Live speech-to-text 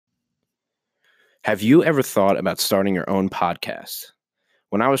Have you ever thought about starting your own podcast?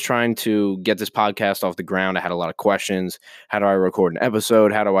 When I was trying to get this podcast off the ground, I had a lot of questions. How do I record an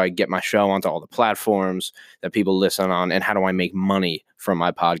episode? How do I get my show onto all the platforms that people listen on? And how do I make money from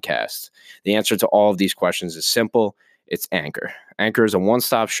my podcast? The answer to all of these questions is simple. It's Anchor. Anchor is a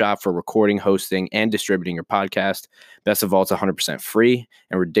one-stop shop for recording, hosting, and distributing your podcast. Best of all, it's 100% free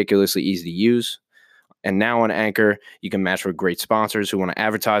and ridiculously easy to use. And now on Anchor, you can match with great sponsors who want to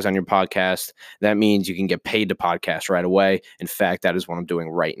advertise on your podcast. That means you can get paid to podcast right away. In fact, that is what I'm doing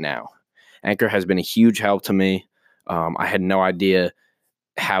right now. Anchor has been a huge help to me. I had no idea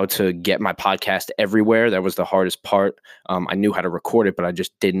how to get my podcast everywhere. That was the hardest part. I knew how to record it, but I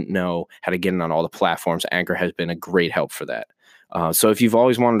just didn't know how to get it on all the platforms. Anchor has been a great help for that. So if you've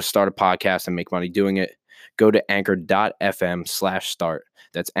always wanted to start a podcast and make money doing it, go to anchor.fm/start.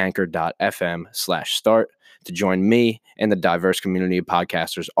 That's anchor.fm/start to join me and the diverse community of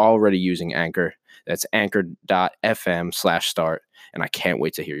podcasters already using Anchor. That's anchor.fm/start. And I can't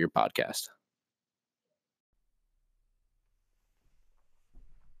wait to hear your podcast.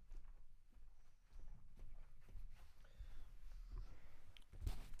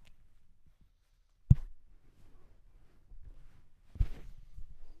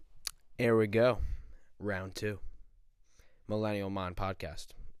 Here we go. Round 2. Millennial Mind Podcast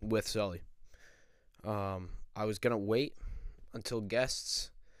with Sully. I was going to wait until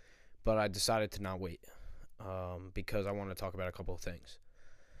guests, but I decided to not wait because I want to talk about a couple of things.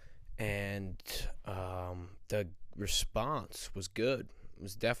 And the response was good. It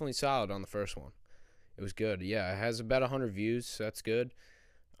was definitely solid on the first one. It was good. Yeah, it has about 100 views, so that's good.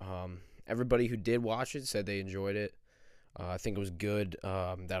 Everybody who did watch it said they enjoyed it. I think it was good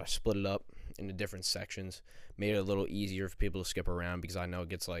that I split it up into different sections, made it a little easier for people to skip around because I know it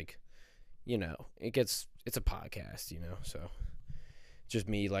gets it's a podcast, so just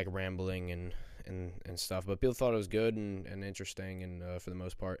me like rambling and stuff. But people thought it was good and interesting, and for the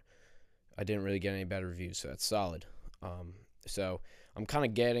most part, I didn't really get any bad reviews, so that's solid. So I'm kind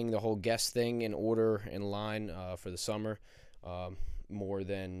of getting the whole guest thing in order, in line for the summer, more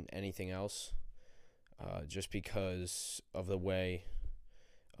than anything else. Just because of the way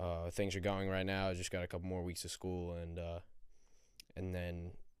things are going right now. I just got a couple more weeks of school, and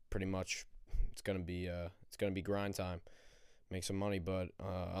then pretty much it's gonna be grind time, make some money. But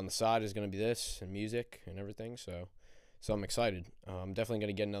on the side is gonna be this and music and everything. So I'm excited. I'm definitely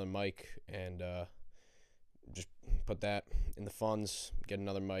gonna get another mic and just put that in the funds, get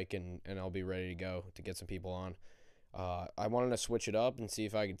another mic, and I'll be ready to go to get some people on. I wanted to switch it up and see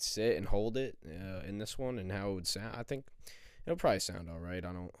if I could sit and hold it in this one and how it would sound. I think it'll probably sound all right.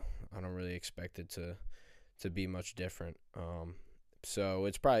 I don't really expect it to be much different. So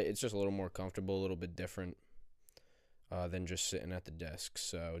it's just a little more comfortable, a little bit different than just sitting at the desk.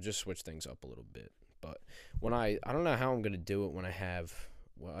 So just switch things up a little bit. But when I don't know how I'm gonna do it when I have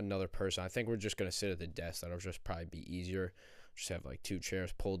another person. I think we're just gonna sit at the desk. That'll just probably be easier. Just have like 2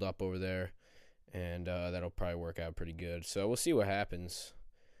 chairs pulled up over there. And that'll probably work out pretty good. So we'll see what happens.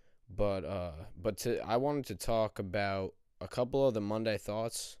 But I wanted to talk about a couple of the Monday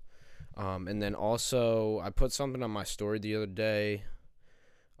thoughts. And then also I put something on my story the other day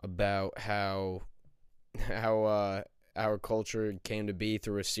about how our culture came to be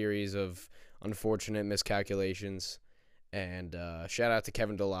through a series of unfortunate miscalculations. And shout out to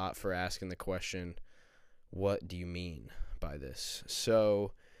Kevin DeLotte for asking the question, what do you mean by this?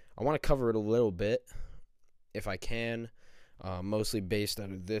 So I want to cover it a little bit, if I can, mostly based out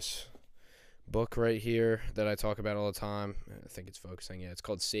of this book right here that I talk about all the time. I think it's focusing. Yeah, it's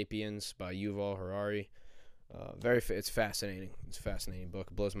called Sapiens by Yuval Harari. It's fascinating. It's a fascinating book.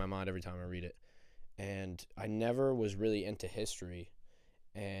 It blows my mind every time I read it. And I never was really into history.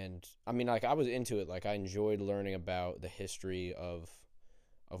 And I mean, like, I was into it. Like, I enjoyed learning about the history of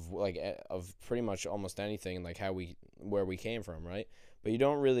pretty much almost anything, like where we came from, right? But you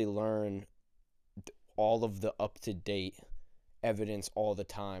don't really learn all of the up-to-date evidence all the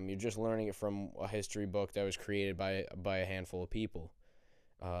time. You're just learning it from a history book that was created by a handful of people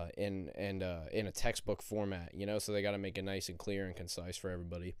in a textbook format, so they got to make it nice and clear and concise for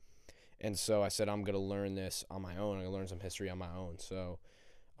everybody. And so I said, I'm going to learn this on my own. I'm going to learn some history on my own. So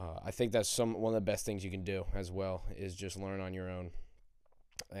I think that's one of the best things you can do as well, is just learn on your own.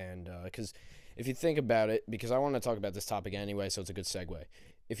 And because if you think about it, because I want to talk about this topic anyway, so it's a good segue.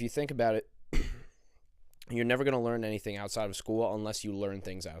 If you think about it, you're never going to learn anything outside of school unless you learn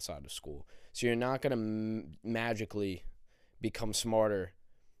things outside of school. So you're not going to magically become smarter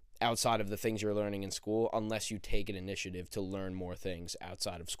outside of the things you're learning in school unless you take an initiative to learn more things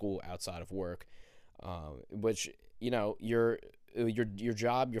outside of school, outside of work, which, your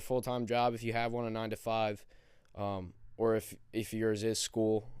job, your full-time job, if you have one, a 9 to 5, or if yours is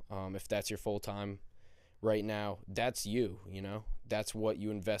school, if that's your full-time right now, that's you, you know. That's what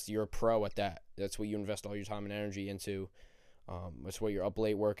you invest. You're a pro at that. That's what you invest all your time and energy into. That's what you're up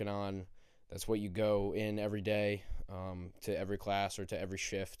late working on. That's what you go in every day, to every class or to every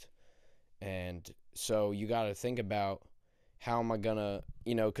shift. And so you got to think about, how am I going to,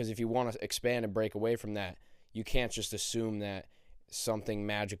 you know, because if you want to expand and break away from that, you can't just assume that something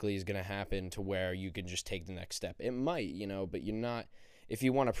magically is going to happen to where you can just take the next step. It might, you know, but you're not, if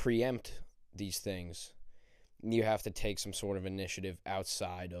you want to preempt these things, you have to take some sort of initiative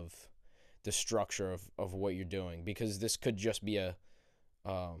outside of the structure of what you're doing, because this could just be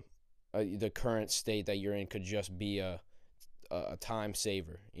the current state that you're in could just be a time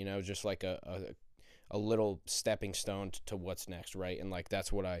saver, you know, just like a little stepping stone to what's next, right? And like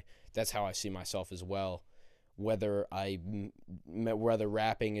that's how I see myself as well. Whether rapping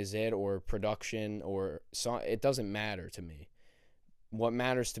is it or production or song, it doesn't matter to me. What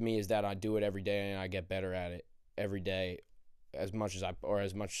matters to me is that I do it every day and I get better at it every day, as much as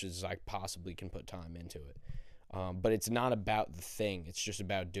I possibly can put time into it. But it's not about the thing; it's just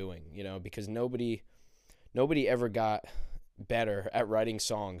about doing, you know. Because nobody ever got better at writing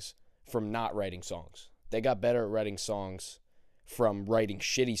songs from not writing songs. They got better at writing songs from writing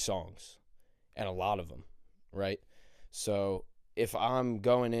shitty songs, and a lot of them, right? So if I'm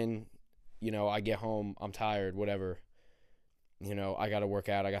going in, you know, I get home, I'm tired, whatever, you know, I got to work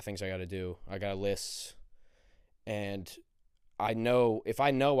out, I got things I got to do, I got lists, and if I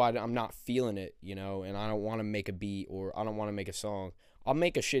know I'm not feeling it, you know, and I don't want to make a beat or I don't want to make a song, I'll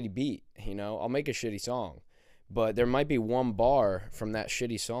make a shitty beat, you know, I'll make a shitty song. But there might be one bar from that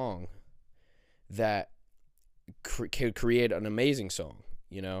shitty song that could create an amazing song,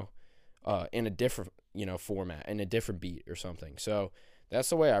 you know, in a different, you know, format, in a different beat or something. So that's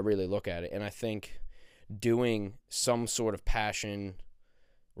the way I really look at it. And I think doing some sort of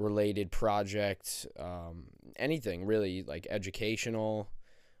passion-related project, anything really, like educational,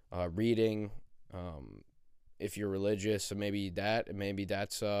 reading, if you're religious, so maybe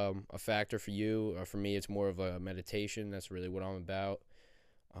that's a factor for you. For me, it's more of a meditation. That's really what I'm about.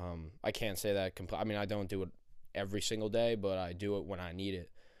 I can't say that I mean, I don't do it every single day, but I do it when I need it.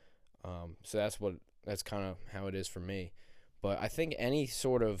 So that's kind of how it is for me. But I think any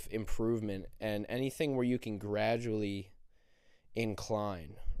sort of improvement and anything where you can gradually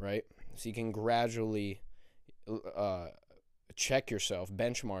incline, right? So you can gradually check yourself,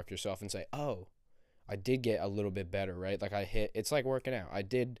 benchmark yourself, and say, oh, I did get a little bit better, right? Like it's like working out. I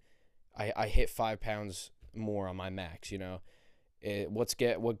hit 5 pounds more on my max, you know. What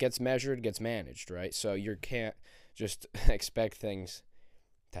gets measured gets managed, right? So you can't just expect things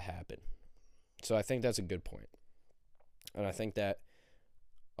to happen. So I think that's a good point. And I think that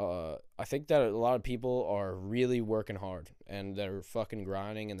a lot of people are really working hard and they're fucking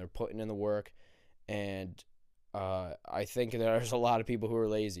grinding and they're putting in the work. And I think there's a lot of people who are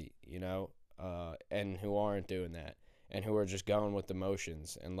lazy, you know, and who aren't doing that and who are just going with the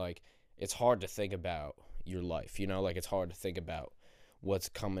motions. And like, it's hard to think about your life, you know, like it's hard to think about what's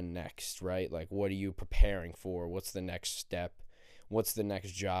coming next, right? Like, what are you preparing for? What's the next step? What's the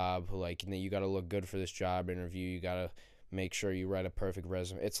next job? Like, you got to look good for this job interview. You got to make sure you write a perfect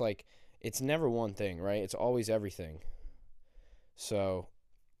resume. It's like, it's never one thing, right? It's always everything. So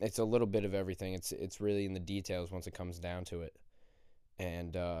it's a little bit of everything. It's really in the details once it comes down to it.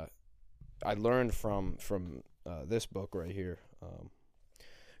 And I learned from this book right here.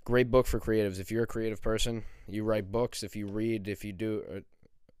 Great book for creatives. If you're a creative person, you write books. If you read, if you do,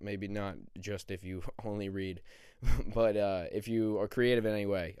 maybe not just if you only read, but if you are creative in any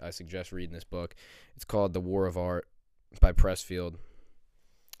way, I suggest reading this book. It's called The War of Art by Pressfield,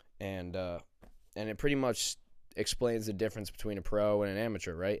 and it pretty much explains the difference between a pro and an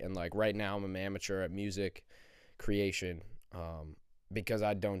amateur, right? And like right now, I'm an amateur at music creation because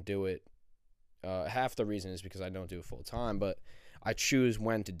I don't do it. Half the reason is because I don't do it full time, but I choose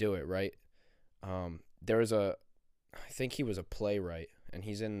when to do it, right? I think he was a playwright, and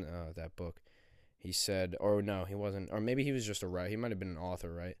he's in that book. He said, or no, he wasn't, or maybe he was just a writer. He might have been an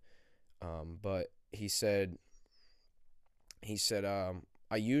author, right? But he said,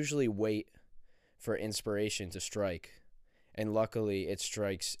 I usually wait for inspiration to strike, and luckily it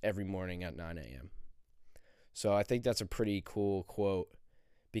strikes every morning at 9 a.m. So I think that's a pretty cool quote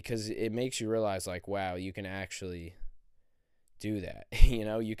because it makes you realize, like, wow, you can actually do that. You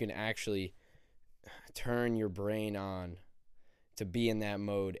know, you can actually turn your brain on to be in that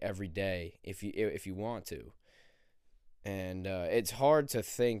mode every day if you want to. And it's hard to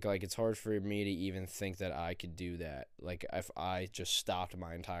think, like, it's hard for me to even think that I could do that. Like, if I just stopped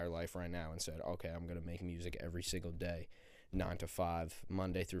my entire life right now and said, okay, I'm going to make music every single day, 9 to 5,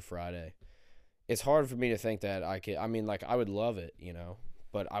 Monday through Friday. It's hard for me to think that I could. I mean, like, I would love it,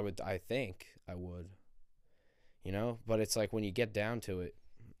 but I think I would, but it's like when you get down to it,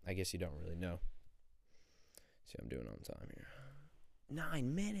 I guess you don't really know. See, I'm doing on time here.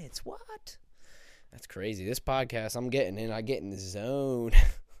 9 minutes, what? That's crazy. This podcast, I get in the zone.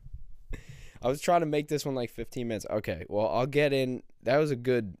 I was trying to make this one like 15 minutes. Okay, well, I'll get in. That was a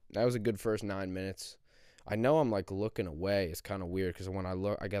good first 9 minutes. I know I'm like looking away. It's kind of weird because when I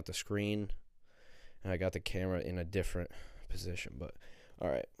look, I got the screen and I got the camera in a different position. But all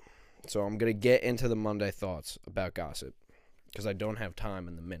right, so I'm gonna get into the Monday thoughts about gossip because I don't have time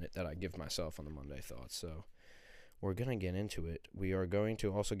in the minute that I give myself on the Monday thoughts. So we're going to get into it. We are going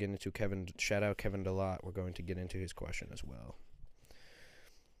to also get into shout out Kevin DeLotte. We're going to get into his question as well.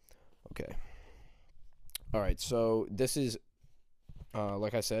 Okay. All right, so this is,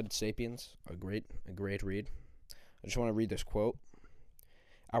 like I said, Sapiens, a great read. I just want to read this quote.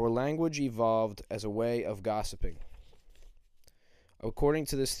 Our language evolved as a way of gossiping. According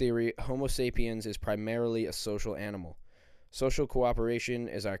to this theory, Homo sapiens is primarily a social animal. Social cooperation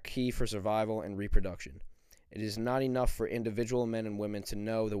is our key for survival and reproduction. It is not enough for individual men and women to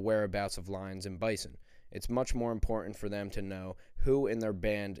know the whereabouts of lions and bison. It's much more important for them to know who in their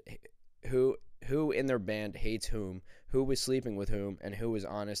band hates whom, who is sleeping with whom, and who is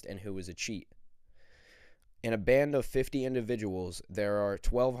honest and who is a cheat. In a band of 50 individuals, there are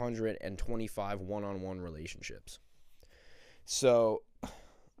 1,225 one-on-one relationships. So,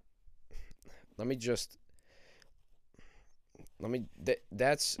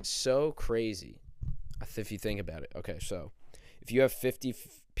 that's so crazy. If you think about it. Okay, so if you have 50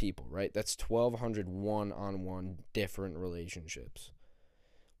 people, right, that's 1,200 one-on-one different relationships.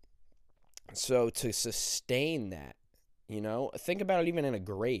 So to sustain that, think about it even in a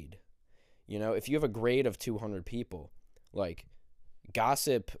grade. If you have a grade of 200 people, like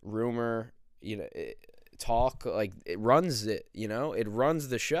gossip, rumor, talk, like it runs it, it runs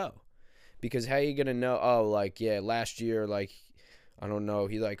the show. Because how are you going to know, oh, like, yeah, last year, like, I don't know,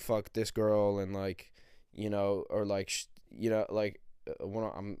 he, like, fucked this girl and, like, or like, like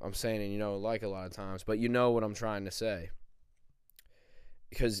when I'm saying it, like a lot of times, but you know what I'm trying to say,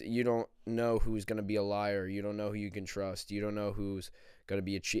 because you don't know who's going to be a liar. You don't know who you can trust. You don't know who's going to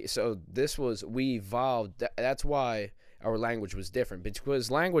be a cheat. So we evolved. That's why our language was different, because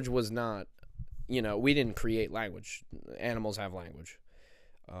language was not, we didn't create language. Animals have language.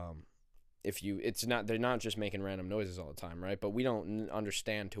 They're not just making random noises all the time, right? But we don't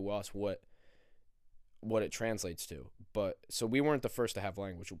understand to us what it translates to. But so we weren't the first to have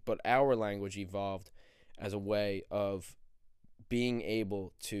language, but our language evolved as a way of being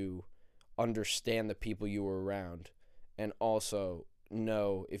able to understand the people you were around and also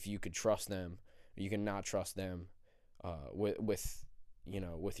know if you could trust them or you can not trust them with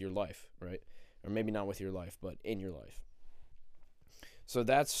your life, right? Or maybe not with your life, but in your life. So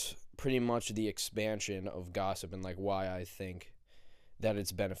that's pretty much the expansion of gossip and like why I think that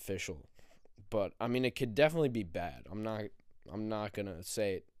it's beneficial. But I mean, it could definitely be bad. I'm not gonna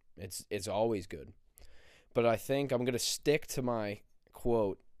say it's always good. But I think I'm gonna stick to my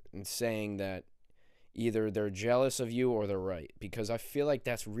quote and saying that either they're jealous of you or they're right, because I feel like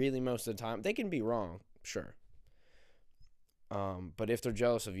that's really most of the time. They can be wrong, sure. But if they're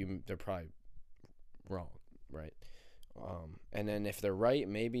jealous of you, they're probably wrong, right? And then if they're right,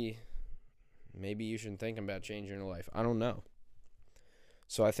 maybe you should think about changing your life. I don't know.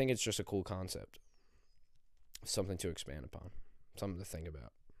 So I think it's just a cool concept. Something to expand upon. Something to think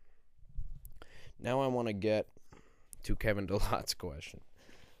about. Now I want to get to Kevin DeLotte's question.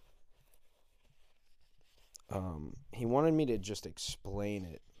 He wanted me to just explain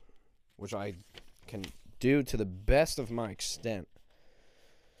it, which I can do to the best of my extent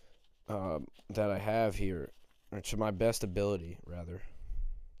that I have here, or to my best ability, rather.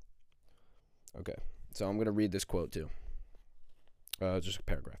 Okay, so I'm going to read this quote too. Just a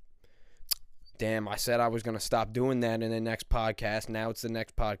paragraph. Damn, I said I was going to stop doing that in the next podcast. Now it's the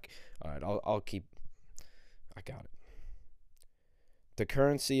next podcast. All right, I'll keep. I got it. The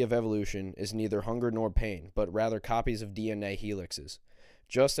currency of evolution is neither hunger nor pain, but rather copies of DNA helixes.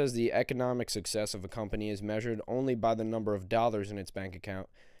 Just as the economic success of a company is measured only by the number of dollars in its bank account,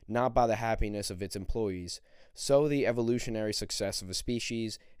 not by the happiness of its employees, so the evolutionary success of a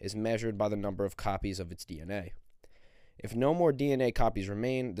species is measured by the number of copies of its DNA. If no more DNA copies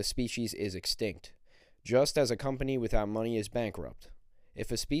remain, the species is extinct, just as a company without money is bankrupt.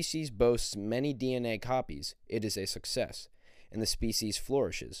 If a species boasts many DNA copies, it is a success, and the species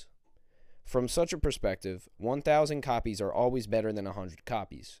flourishes. From such a perspective, 1,000 copies are always better than 100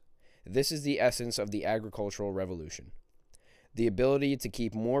 copies. This is the essence of the agricultural revolution. The ability to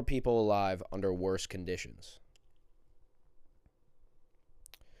keep more people alive under worse conditions.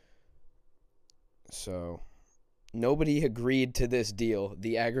 So, nobody agreed to this deal.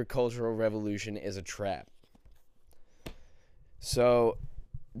 The agricultural revolution is a trap. So,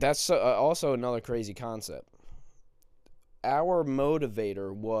 that's also another crazy concept. Our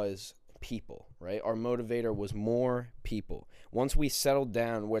motivator was people, right? Our motivator was more people. Once we settled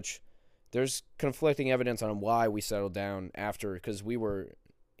down, which there's conflicting evidence on why we settled down after, because we were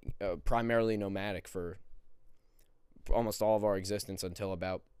primarily nomadic for almost all of our existence until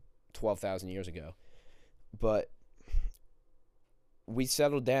about 12,000 years ago. But we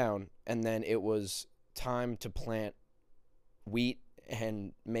settled down, and then it was time to plant wheat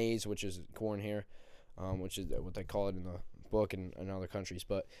and maize, which is corn here, which is what they call it in the book and in other countries.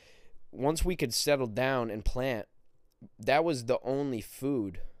 But once we could settle down and plant, that was the only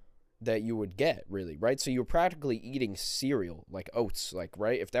food that you would get, really, right? So you were practically eating cereal, like oats, like,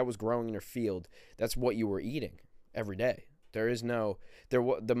 right? If that was growing in your field, that's what you were eating every day. The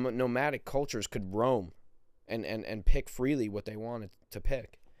nomadic cultures could roam and pick freely what they wanted to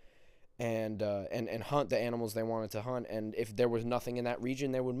pick, and hunt the animals they wanted to hunt. And if there was nothing in that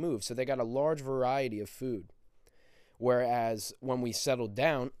region, they would move. So they got a large variety of food. Whereas when we settled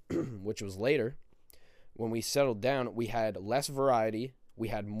down, which was later, when we settled down, we had less variety. We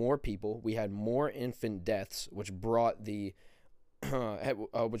had more people. We had more infant deaths, which brought the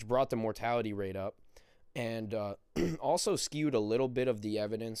mortality rate up, and also skewed a little bit of the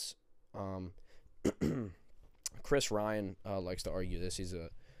evidence. Chris Ryan likes to argue this. He's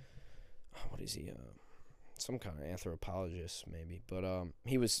some kind of anthropologist maybe, but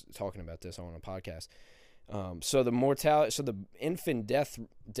he was talking about this on a podcast. So the infant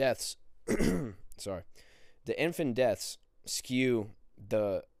deaths, sorry, the infant deaths skew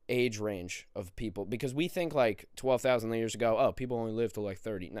the age range of people, because we think like 12,000 years ago, oh, people only lived to like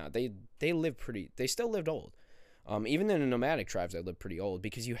 30. No, they still lived old. Even in the nomadic tribes, they lived pretty old,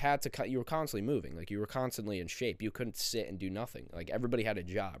 because you were constantly moving, like you were constantly in shape. You couldn't sit and do nothing. Like everybody had a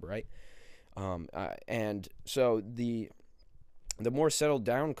job, right? And so the more settled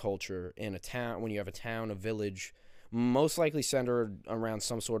down culture in a town, when you have a town, a village, most likely centered around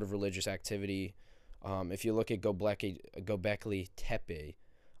some sort of religious activity. If you look at Göbekli Tepe,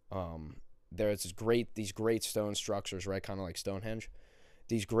 there's these great stone structures, right? Kind of like Stonehenge.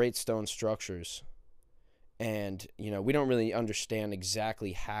 These great stone structures, and we don't really understand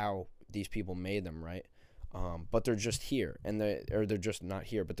exactly how these people made them, right? But they're just here, and they're just not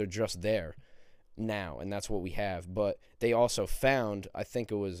here, but they're just there now, and that's what we have. But they also found,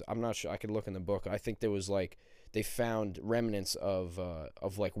 I'm not sure, I could look in the book. I think there was they found remnants of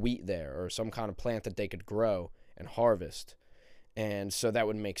like wheat there, or some kind of plant that they could grow and harvest. And so that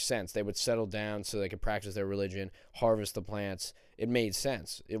would make sense. They would settle down so they could practice their religion, harvest the plants. It made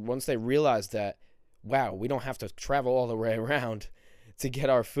sense. Once they realized that, wow, we don't have to travel all the way around to get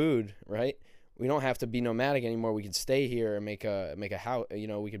our food, right? We don't have to be nomadic anymore. We could stay here and make a house.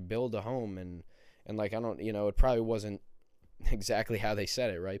 We could build a home, and like, it probably wasn't exactly how they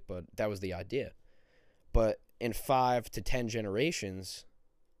said it, right? But that was the idea. But in 5 to 10 generations,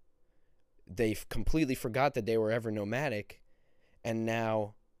 they completely forgot that they were ever nomadic, and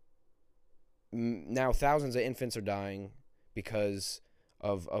now thousands of infants are dying because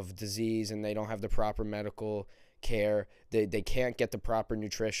of disease, and they don't have the proper medical care. They can't get the proper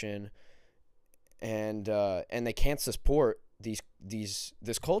nutrition, and they can't support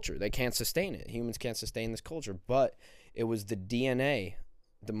this culture. They can't sustain it. Humans can't sustain this culture. But it was the DNA,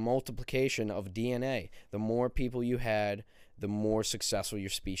 the multiplication of DNA. The more people you had, the more successful your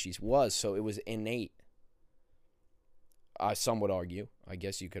species was. So it was innate. Some would argue. I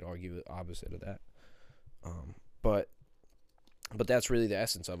guess you could argue the opposite of that. But that's really the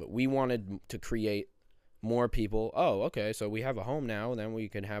essence of it. We wanted to create more people. Oh, okay, so we have a home now, and then we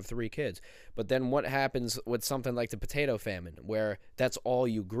can have 3 kids. But then what happens with something like the potato famine, where that's all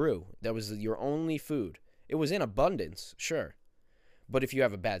you grew? That was your only food. It was in abundance, sure. But if you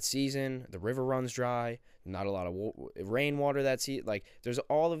have a bad season, the river runs dry, not a lot of rainwater that season, like, there's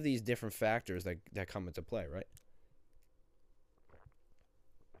all of these different factors that come into play, right?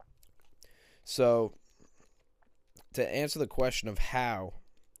 So, to answer the question of how,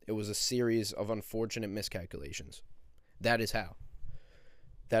 it was a series of unfortunate miscalculations. That is how.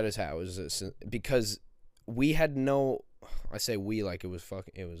 It was because we had no. I say we like it was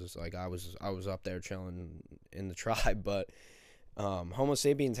fucking. It was just like I was up there chilling in the tribe, but Homo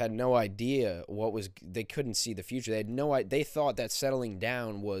sapiens had no idea they couldn't see the future. They had they thought that settling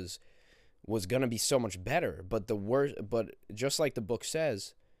down was going to be so much better, but just like the book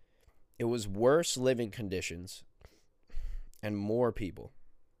says, it was worse living conditions and more people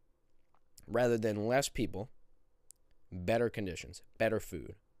rather than less people, better conditions, better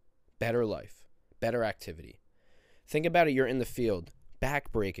food, better life, better activity. Think about it. You're in the field,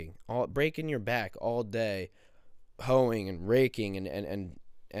 breaking your back all day, hoeing and raking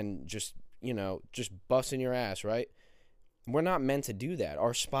and just, just busting your ass, right? We're not meant to do that.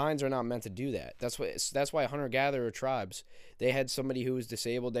 Our spines are not meant to do that. That's why hunter-gatherer tribes, they had somebody who was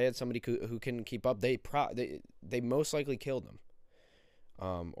disabled. They had somebody who couldn't keep up. They most likely killed them,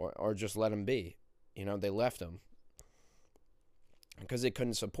 or just let them be. They left them because they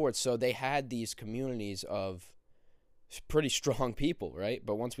couldn't support. So they had these communities of pretty strong people, right?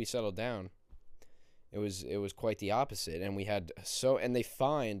 But once we settled down, it was quite the opposite, and they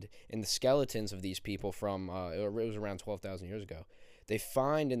find in the skeletons of these people from it was around 12,000 years ago. They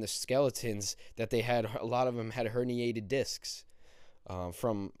find in the skeletons that a lot of them had herniated discs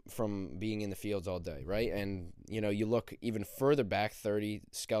from being in the fields all day, right? And you look even further back,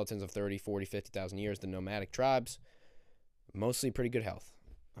 skeletons of 30, 40, 50,000 years, the nomadic tribes, mostly pretty good health.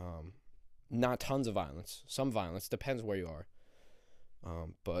 Not tons of violence, some violence, depends where you are,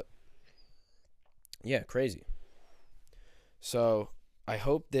 but yeah, crazy. So I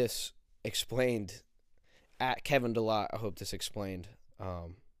hope this explained, at Kevin Delot, I hope this explained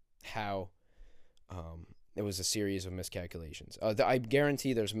how it was a series of miscalculations. I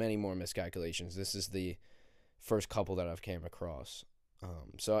guarantee there's many more miscalculations. This is the first couple that I've came across.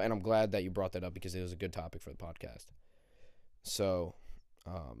 And I'm glad that you brought that up because it was a good topic for the podcast. So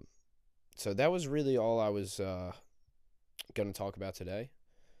that was really all I was going to talk about today.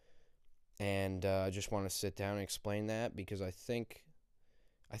 And I just want to sit down and explain that because I think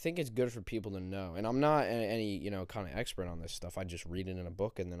it's good for people to know. And I'm not any kind of expert on this stuff. I just read it in a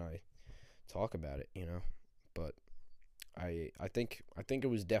book and then I talk about it, But I think it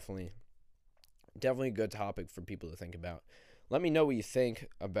was definitely a good topic for people to think about. Let me know what you think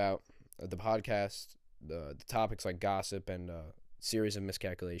about the podcast, the topics like gossip and series of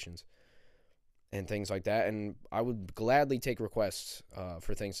miscalculations and things like that. And I would gladly take requests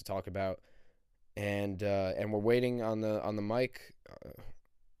for things to talk about. And we're waiting on the mic.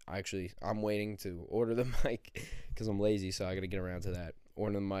 Actually, I'm waiting to order the mic because I'm lazy, so I got to get around to that.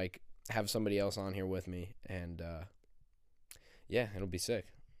 Order the mic, have somebody else on here with me, and yeah, it'll be sick.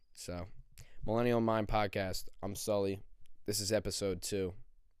 So, Millennial Mind Podcast. I'm Sully. This is episode 2.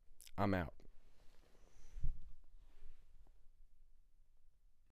 I'm out.